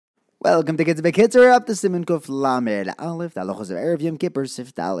Welcome to Kids Bekitzer, up to Siman Kuf Lamed Aleph, the halachos of Erev Yom Kippur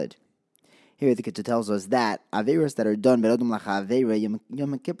Sif Daled. Here the Kitzur tells us that Averos that are done Berodum Lacha Aveira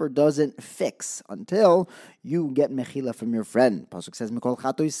Yom Kippur doesn't fix until you get Mechila from your friend. Pasuk says Mikol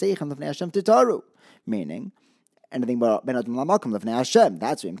Chato Yiseichem Lefnei Hashem Titaru, meaning anything but Berodum Lamalkum Lefnei Hashem.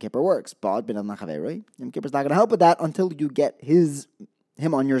 That's where Yom Kippur works. But Berodum Lacha Aveira Yom Kippur's not going to help with that until you get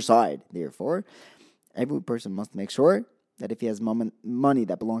him on your side. Therefore, every person must make sure that if he has money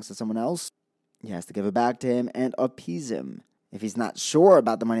that belongs to someone else, he has to give it back to him and appease him. If he's not sure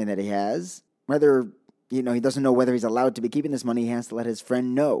about the money that he has, whether, he doesn't know whether he's allowed to be keeping this money, he has to let his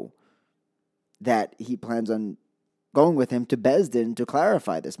friend know that he plans on going with him to Beis Din to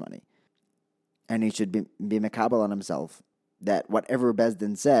clarify this money. And he should be mekabel on himself that whatever Beis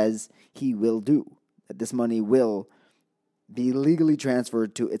Din says, he will do. That this money will be legally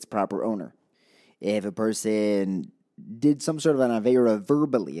transferred to its proper owner. If a person did some sort of an aveira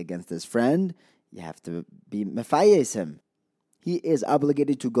verbally against his friend, you have to be mefayes him. He is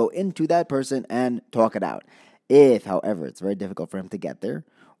obligated to go into that person and talk it out. If, however, it's very difficult for him to get there,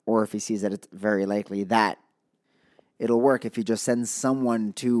 or if he sees that it's very likely that it'll work if he just sends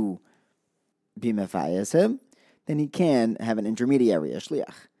someone to be mefayes him, then he can have an intermediary, a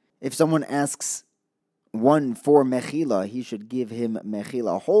shliach. If someone asks one for mechila, he should give him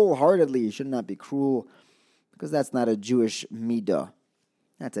mechila wholeheartedly. He should not be cruel, because that's not a Jewish midah.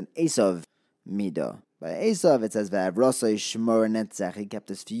 That's an Esav midah. By Esav, it says, "V'avrosai shmor netzach." He kept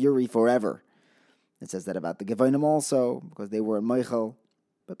his fury forever. It says that about the Gevonim also, because they were in Moichel.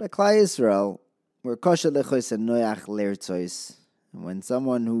 But by Klai Yisrael, we're kosher lechois and noyach leirtzois. And when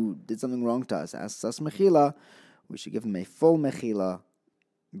someone who did something wrong to us asks us mechila, we should give him a full mechila,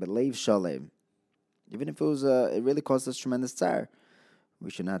 b'leiv shalem. Even if it really caused us tremendous tzar. We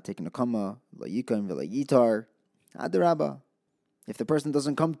should not take nakama, lo yikon v'lo yitar, adarabba. If the person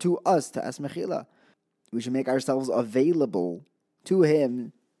doesn't come to us to ask mechila, we should make ourselves available to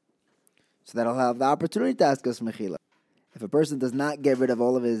him so that he'll have the opportunity to ask us mechila. If a person does not get rid of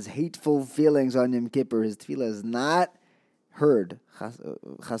all of his hateful feelings on Yom Kippur, his tefillah is not heard, chas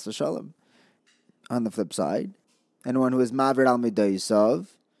v'shalom. On the flip side, anyone who is mavir al midah yisav,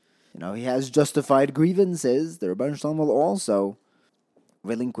 he has justified grievances. The Rebbeinu Shalom will also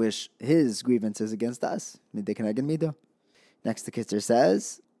relinquish his grievances against us. Next, the Kitzur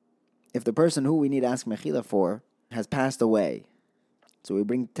says, if the person who we need to ask mechila for has passed away, so we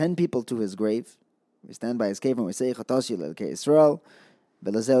bring 10 people to his grave, we stand by his cave and we say, Chatoshi l'elkei Yisrael,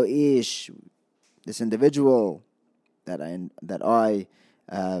 v'lazeo ish, this individual that I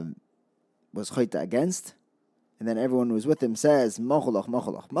was chayta against, and then everyone who was with him says, Mocholach,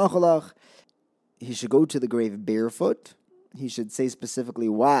 Mocholach, Mocholach, he should go to the grave barefoot. He should say specifically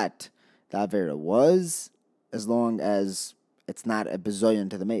what the avera was, as long as it's not a bezoyon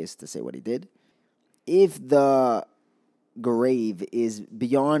to the mace to say what he did. If the grave is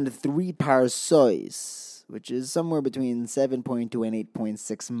beyond 3 parsois, which is somewhere between 7.2 and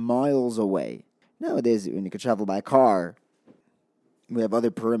 8.6 miles away. Nowadays, when you can travel by car, we have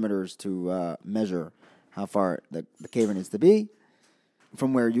other perimeters to measure how far the cave needs to be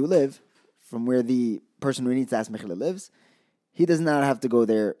from where you live, from where the person who needs to ask mechila lives. He does not have to go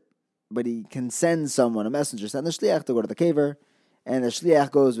there, but he can send someone, a messenger, send the shliach to go to the caver, and the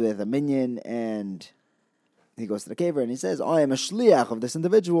shliach goes with a minion, and he goes to the caver, and he says, I am a shliach of this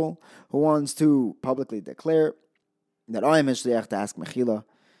individual who wants to publicly declare that I am a shliach to ask mechila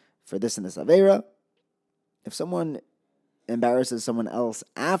for this and this avera. If someone embarrasses someone else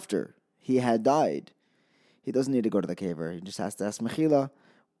after he had died, he doesn't need to go to the caver. He just has to ask mechila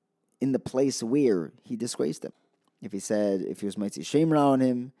in the place where he disgraced him. If he was Mitzi Shemra on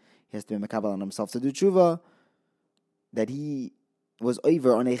him, he has to be mekabel on himself to do tshuva, that he was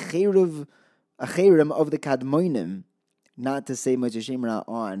over on a cherem of the kadmoinim, not to say Mitzi Shemra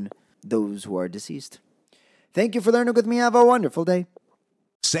on those who are deceased. Thank you for learning with me. Have a wonderful day.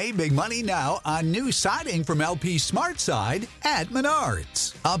 Save big money now on new siding from LP SmartSide at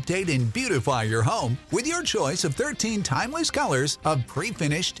Menards. Update and beautify your home with your choice of 13 timeless colors of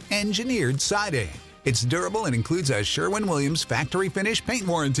pre-finished engineered siding. It's durable and includes a Sherwin-Williams factory finish paint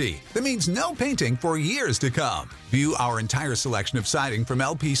warranty that means no painting for years to come. View our entire selection of siding from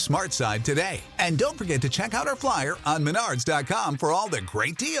LP SmartSide today. And don't forget to check out our flyer on Menards.com for all the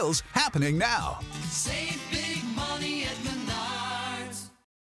great deals happening now. Save big.